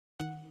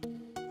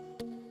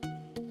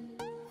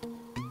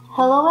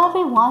Hello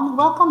everyone!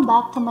 Welcome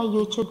back to my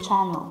YouTube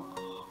channel.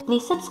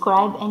 Please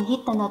subscribe and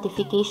hit the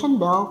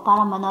notification bell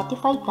para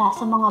ma-notify ka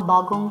sa mga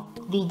bagong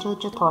video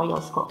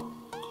tutorials ko.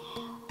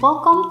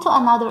 Welcome to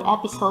another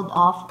episode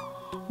of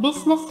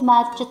Business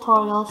Math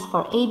Tutorials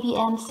for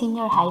ABM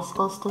Senior High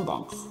School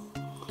Students.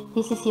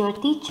 This is your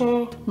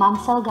teacher, Ma'am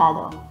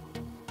Salgado.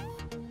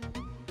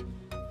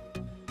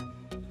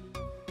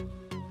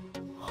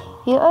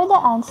 Here are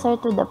the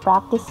answers to the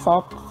practice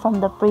set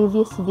from the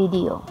previous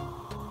video.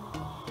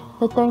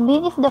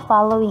 Determine if the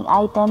following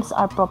items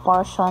are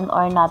proportion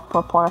or not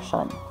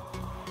proportion.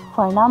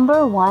 For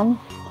number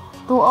 1,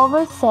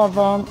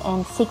 2/7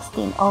 and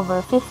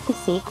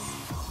 16/56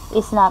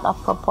 is not a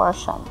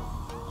proportion.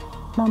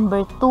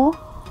 Number 2,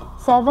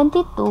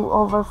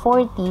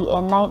 72/40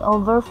 and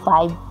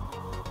 9/5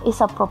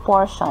 is a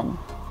proportion.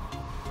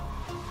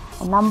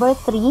 And number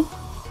 3,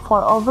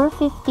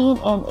 4/15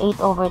 and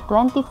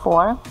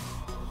 8/24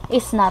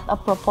 is not a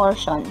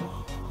proportion.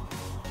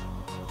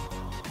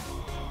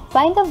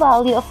 Find the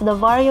value of the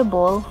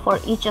variable for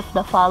each of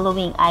the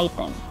following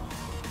item.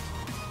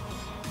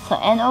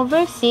 So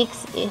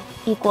n/6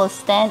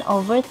 equals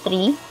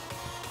 10/3.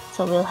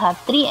 So we'll have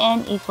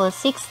 3n equals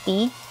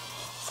 60.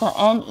 So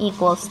n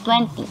equals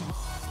 20.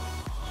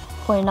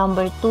 For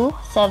number 2,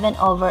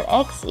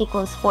 7/x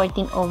equals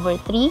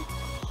 14/3.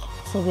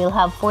 So we'll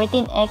have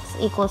 14x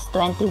equals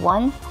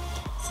 21.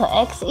 So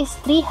x is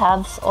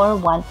 3/2 or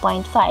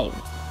 1.5.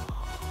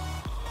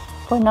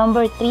 For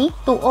number 3,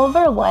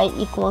 2/y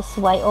equals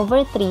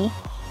y/3.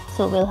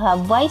 So we'll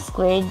have y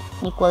squared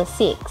equals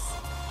 6.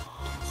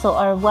 So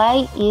our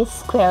y is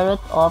square root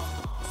of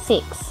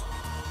 6.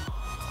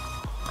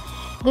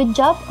 Good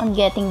job on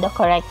getting the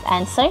correct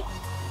answer.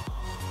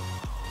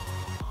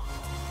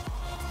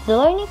 The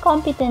learning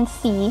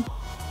competency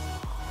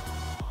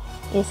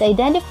is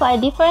identify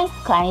different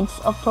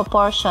kinds of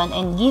proportion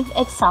and give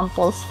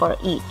examples for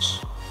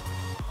each.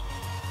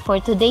 For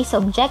today's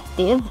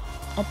objective,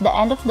 at the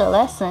end of the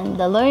lesson,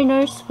 the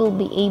learners will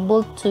be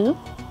able to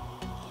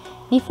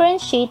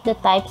differentiate the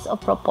types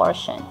of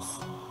proportions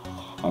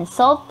and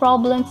solve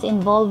problems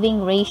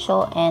involving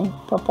ratio and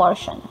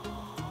proportion.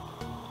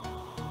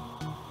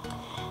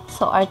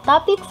 So our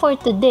topic for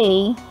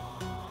today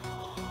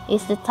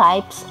is the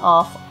types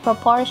of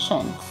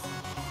proportions.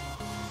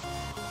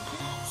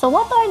 So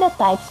what are the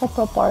types of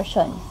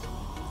proportion?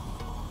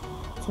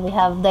 So we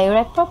have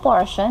direct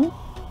proportion,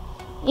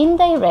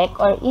 indirect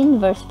or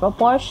inverse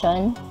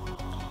proportion,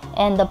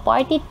 and the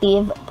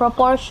partitive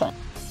proportion.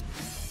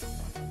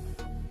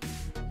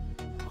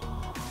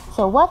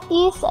 So what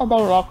is a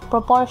direct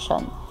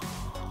proportion?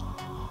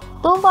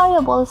 Two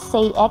variables,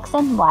 say x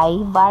and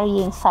y,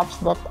 varying such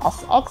that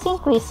as x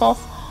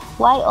increases,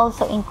 y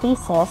also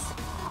increases,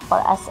 or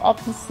as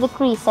x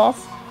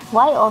decreases,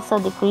 y also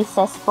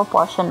decreases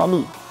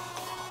proportionally.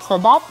 So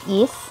that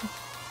is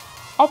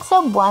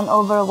x/1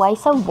 over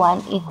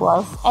y/1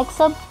 equals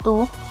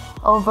x/2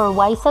 over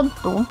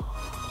y/2,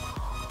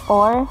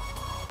 or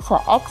so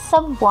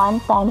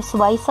x/1 times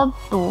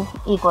y/2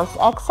 equals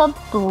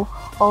x/2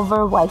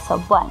 over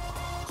y/1.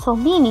 So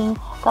meaning,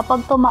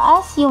 kapag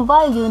tumaas yung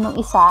value ng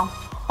isa,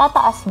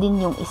 tataas din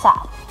yung isa.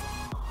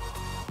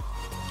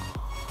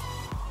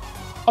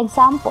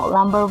 Example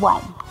number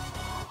 1.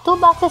 2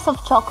 boxes of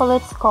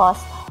chocolates cost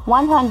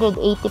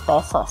 180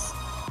 pesos.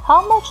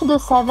 How much do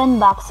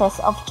 7 boxes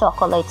of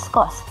chocolates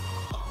cost?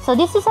 So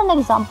this is an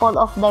example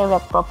of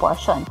direct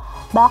proportion.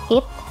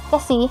 Bakit?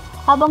 Kasi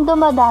habang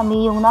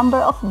dumadami yung number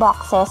of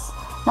boxes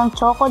ng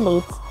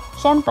chocolates,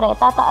 syempre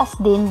tataas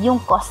din yung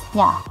cost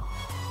niya.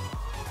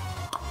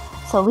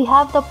 So we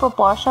have the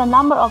proportion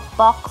number of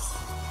box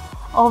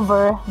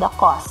over the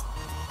cost.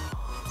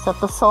 So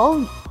to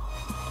solve,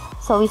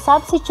 so we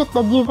substitute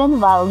the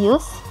given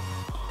values.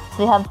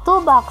 So we have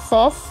 2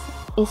 boxes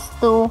is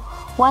to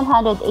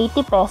 180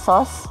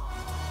 pesos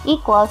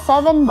equals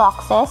 7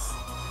 boxes,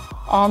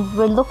 and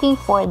we're looking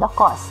for the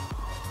cost.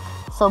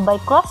 So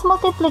by cross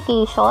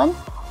multiplication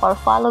or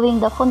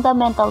following the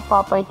fundamental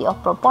property of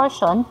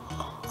proportion,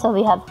 so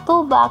we have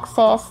 2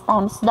 boxes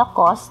times the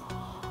cost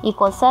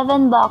equals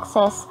 7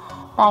 boxes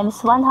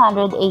times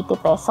 180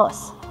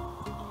 pesos.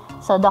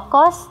 So the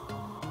cost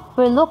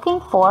we're looking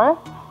for,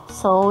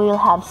 so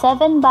we'll have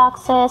 7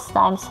 boxes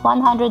times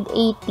 180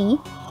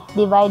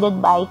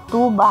 divided by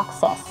 2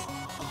 boxes.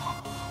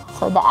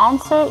 So the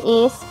answer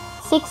is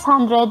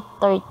 630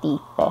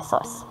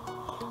 pesos.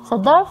 So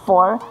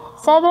therefore,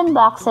 7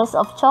 boxes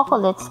of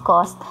chocolates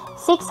cost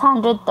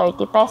 630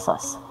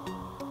 pesos.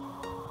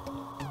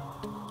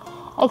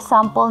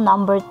 Example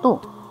number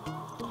 2.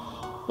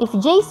 If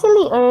J.C.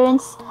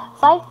 earns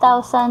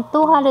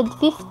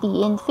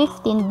 5,250 in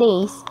 15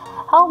 days,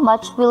 how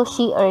much will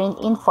she earn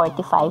in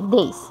 45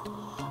 days?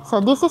 So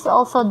this is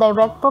also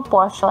direct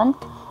proportion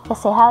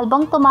kasi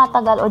habang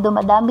tumatagal o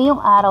dumadami yung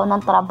araw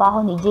ng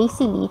trabaho ni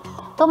J.C.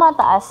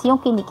 tumataas yung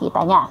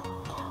kinikita niya.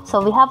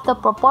 So we have the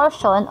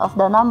proportion of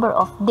the number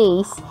of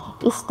days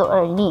is to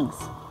earnings.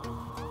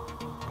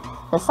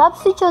 So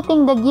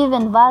substituting the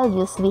given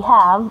values, we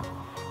have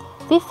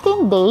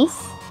 15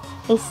 days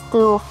is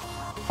to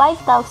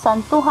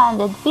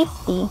 5,250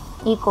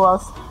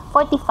 equals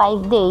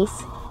 45 days,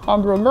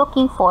 and we're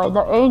looking for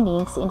the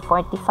earnings in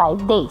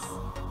 45 days.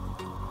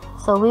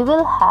 So we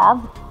will have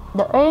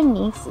the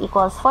earnings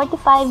equals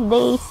 45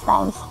 days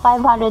times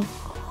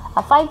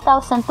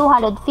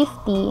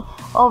 5,250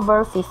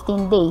 over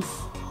 15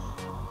 days.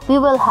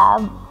 We will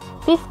have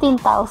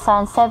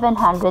 15,750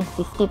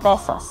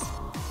 pesos.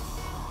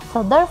 So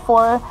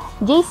therefore,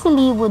 JC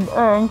Lee would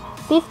earn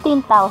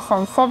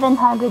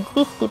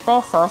 15,750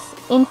 pesos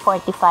in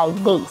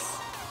 45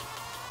 days.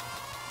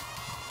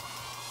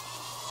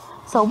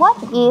 So what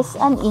is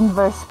an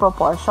inverse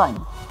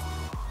proportion?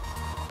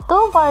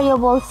 Two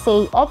variables,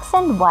 say x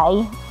and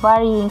y,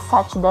 varying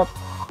such that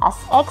as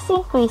x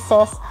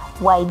increases,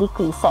 y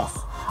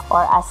decreases,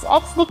 or as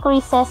x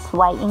decreases,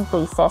 y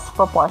increases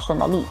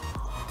proportionally.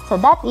 So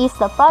that is,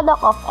 the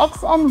product of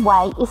x and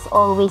y is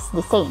always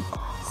the same.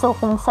 So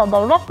kung sa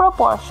direct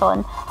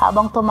proportion,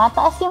 habang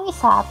tumataas yung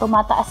isa,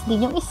 tumataas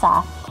din yung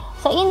isa.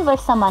 Sa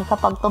inverse naman,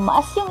 kapag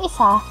tumaas yung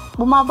isa,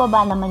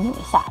 bumababa naman yung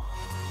isa.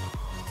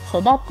 So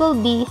that will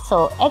be,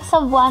 so x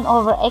of 1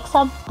 over x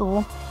of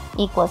 2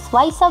 equals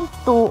y sub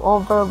 2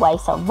 over y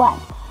sub 1.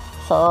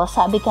 So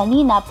sabi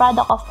kanina,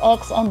 product of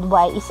x and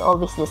y is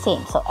always the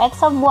same. So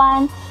x of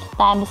 1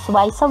 times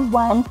y sub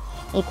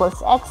 1 equals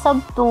x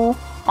sub 2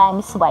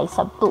 times y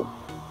sub 2.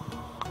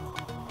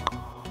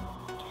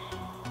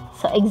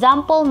 So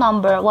example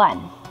number 1.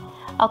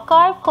 A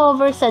car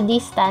covers a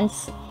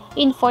distance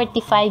in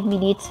 45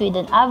 minutes with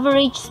an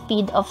average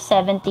speed of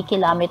 70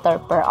 km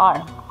per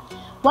hour.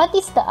 What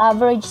is the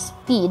average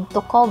speed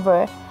to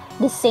cover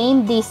the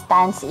same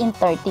distance in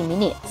 30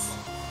 minutes?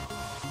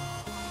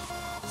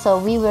 So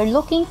we were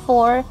looking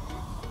for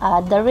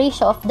the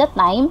ratio of the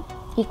time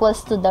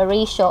equals to the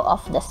ratio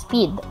of the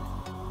speed.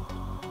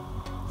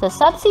 So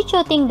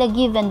substituting the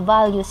given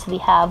values, we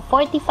have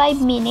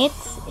 45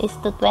 minutes is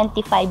to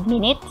 25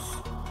 minutes.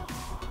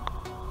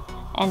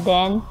 And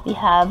then we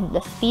have the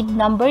speed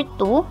number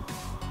 2.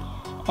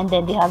 And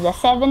then we have the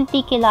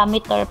 70 km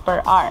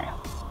per hour.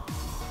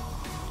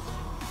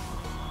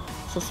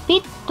 So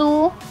speed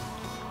 2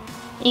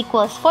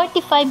 equals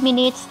 45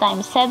 minutes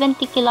times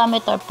 70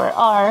 km per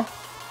hour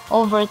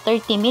over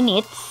 30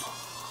 minutes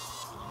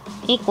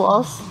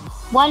equals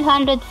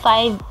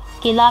 105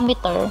 km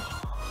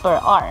per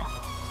hour.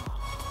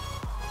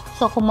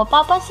 So kung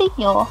mapapansin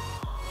nyo,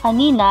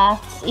 kanina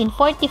in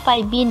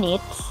 45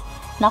 minutes,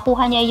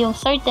 nakuha niya yung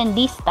certain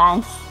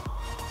distance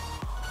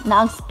na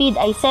ang speed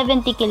ay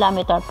 70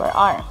 km per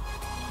hour.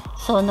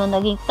 So nung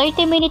naging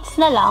 30 minutes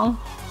na lang,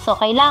 so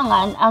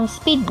kailangan ang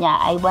speed niya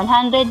ay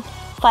 105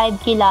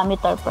 km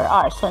per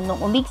hour. So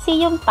nung umigsi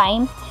yung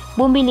time,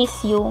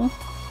 bumilis yung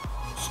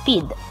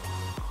speed.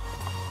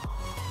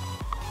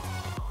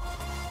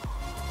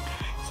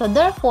 So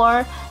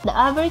therefore, the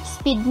average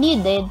speed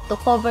needed to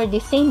cover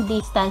the same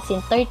distance in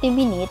 30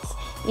 minutes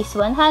is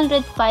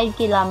 105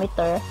 km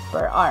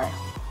per hour.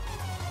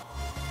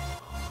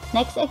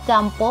 Next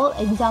example,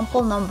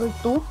 example number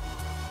 2.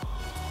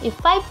 If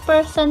 5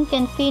 persons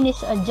can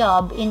finish a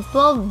job in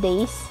 12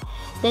 days,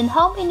 then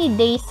how many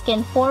days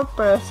can 4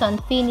 persons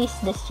finish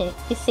the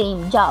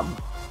same job?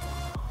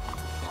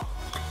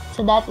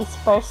 So that is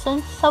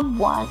person sub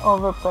 1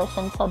 over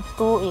person sub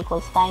 2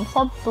 equals time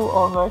sub 2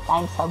 over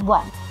time sub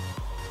 1.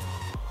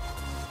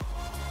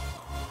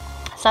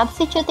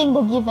 Substituting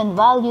the given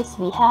values,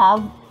 we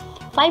have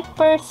 5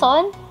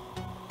 person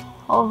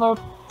over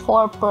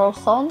 4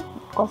 person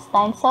equals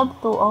time sub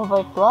 2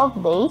 over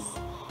 12 days.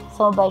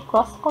 So by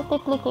cross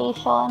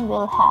multiplication,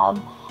 we'll have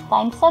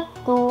time sub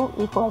 2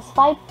 equals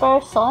 5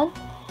 person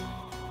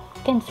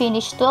can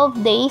finish 12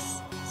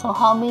 days. So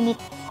how many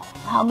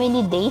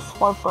days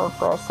for per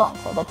person?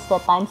 So that's the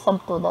time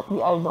sub 2 that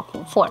we are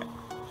looking for.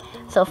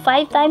 So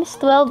 5 times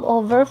 12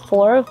 over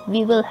 4,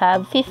 we will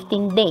have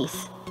 15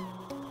 days.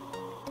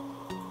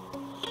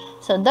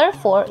 So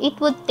therefore, it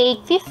would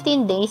take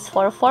 15 days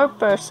for 4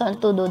 person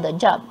to do the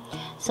job.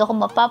 So kung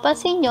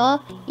mapapansin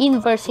nyo,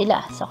 inverse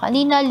sila. So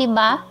kanina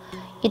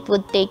 5, it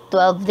would take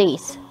 12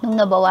 days. Nung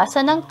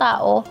nabawasan ng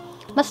tao,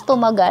 mas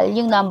tumagal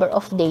yung number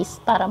of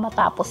days para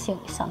matapos yung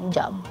isang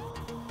job.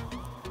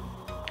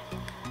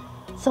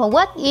 So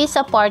what is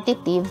a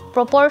partitive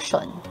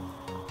proportion?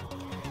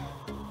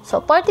 So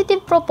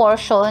partitive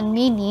proportion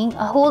meaning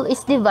a whole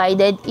is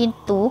divided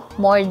into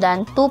more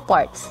than 2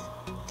 parts.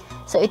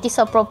 So it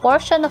is a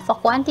proportion of a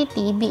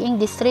quantity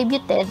being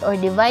distributed or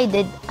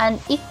divided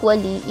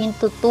unequally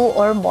into 2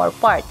 or more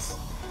parts.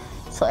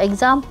 So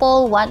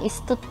example, 1 is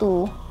to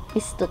 2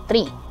 is to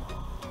 3.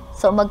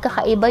 So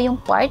magkakaiba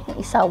yung part, yung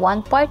isa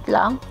 1 part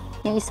lang,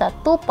 yung isa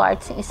 2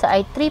 parts, yung isa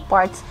ay 3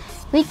 parts,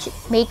 which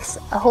makes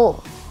a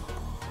whole.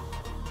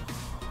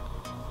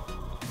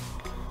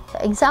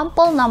 So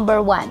example number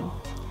 1.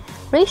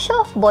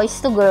 Ratio of boys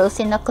to girls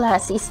in a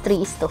class is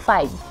 3 is to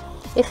 5.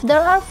 If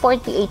there are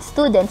 48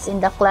 students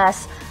in the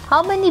class, how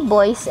many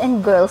boys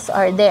and girls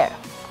are there?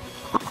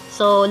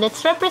 So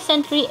let's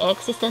represent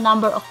 3x is the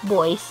number of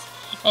boys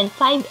and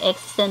 5x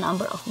is the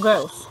number of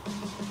girls.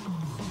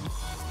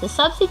 So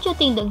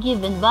substituting the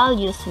given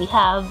values, we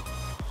have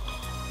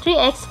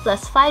 3x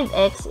plus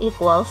 5x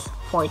equals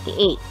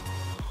 48.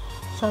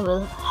 So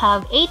we'll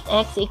have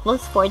 8x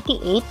equals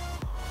 48.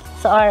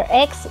 So our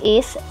x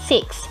is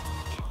 6.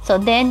 So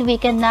then we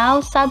can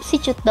now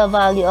substitute the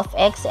value of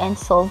x and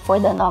solve for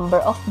the number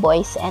of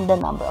boys and the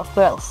number of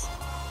girls.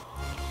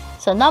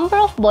 So number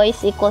of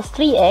boys equals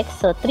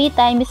 3x. So 3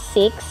 times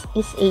 6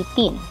 is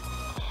 18.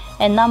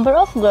 And number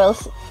of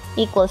girls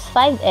equals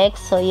 5x.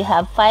 So you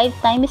have 5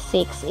 times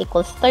 6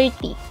 equals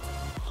 30.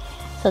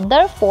 So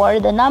therefore,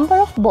 the number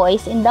of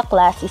boys in the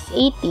class is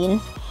 18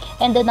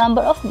 and the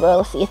number of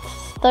girls is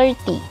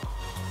 30,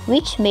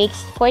 which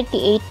makes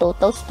 48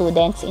 total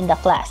students in the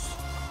class.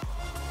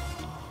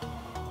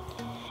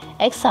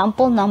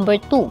 Example number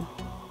 2.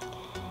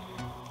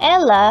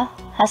 Ella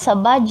has a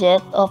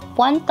budget of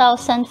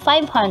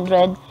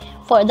 1,500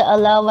 for the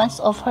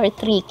allowance of her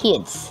 3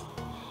 kids.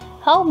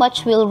 How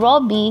much will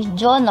Robbie,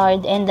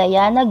 Jonard, and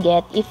Diana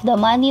get if the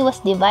money was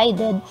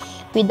divided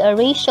with a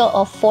ratio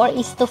of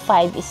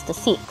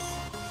 4:5:6?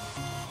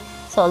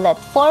 So let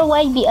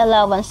 4y be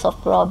allowance of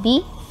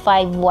Robbie,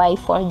 5y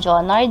for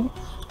Jonard,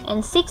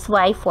 and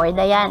 6y for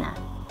Diana.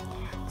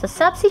 So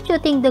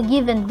substituting the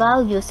given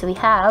values we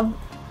have,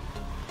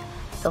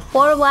 so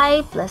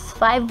 4y plus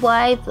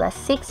 5y plus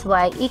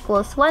 6y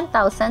equals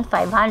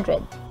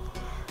 1,500.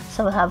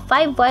 So we have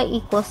 5y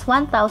equals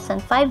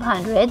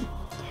 1,500,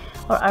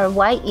 or our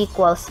y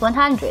equals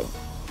 100.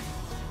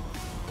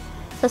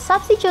 So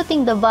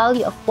substituting the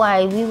value of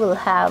y, we will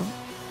have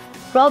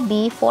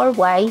Robbie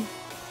 4y.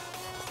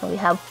 So we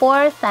have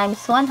 4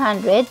 times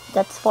 100,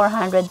 that's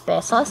 400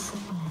 pesos.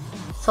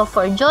 So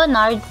for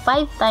Jonard,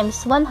 5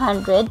 times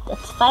 100,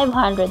 that's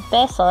 500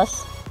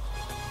 pesos.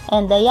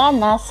 And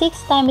Diana,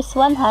 6 times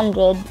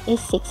 100 is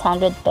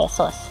 600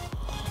 pesos.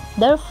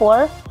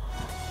 Therefore,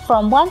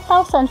 from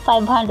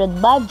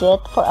 1,500 budget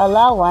for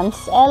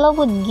allowance, Ella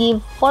would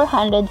give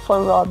 400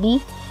 for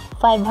Robbie,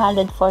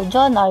 500 for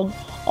Jonard,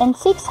 and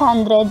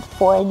 600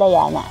 for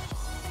Diana.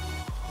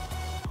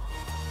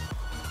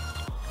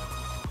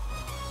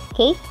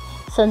 Okay,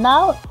 so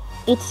now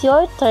it's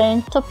your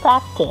turn to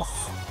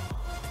practice.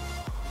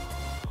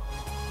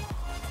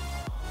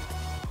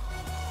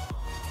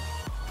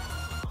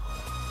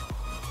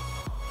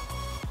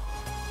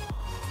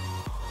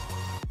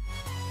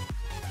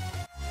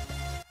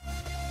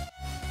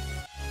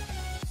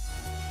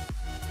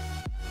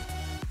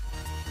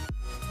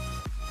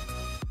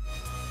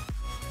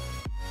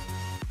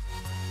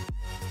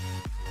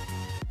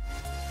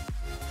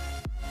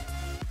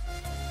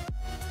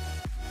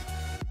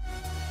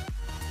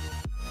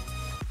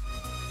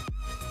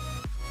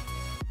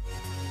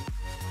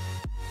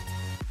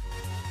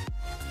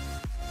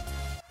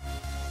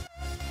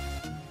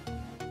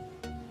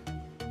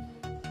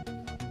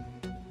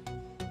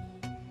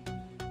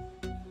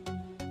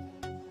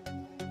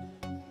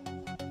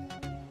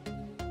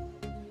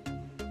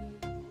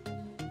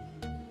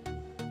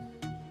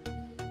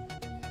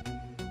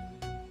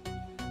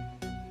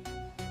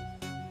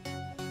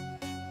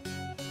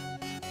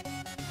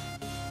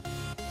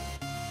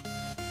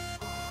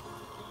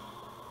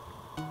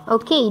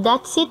 Okay,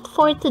 that's it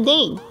for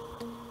today.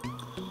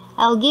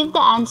 I'll give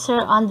the answer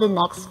on the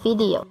next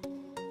video.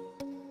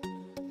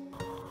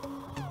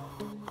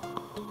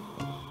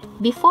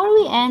 Before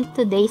we end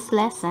today's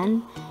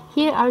lesson,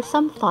 here are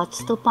some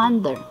thoughts to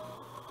ponder.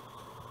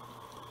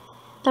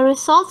 The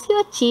results you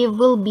achieve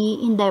will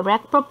be in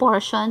direct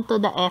proportion to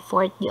the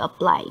effort you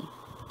apply.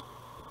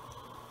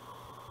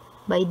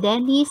 By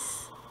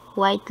Dennis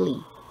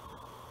Whiteley.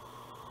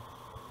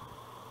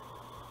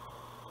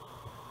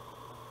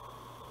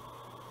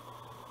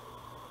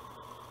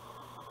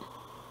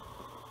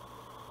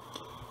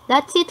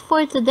 That's it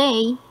for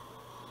today.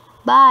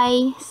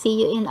 Bye.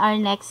 See you in our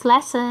next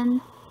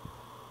lesson.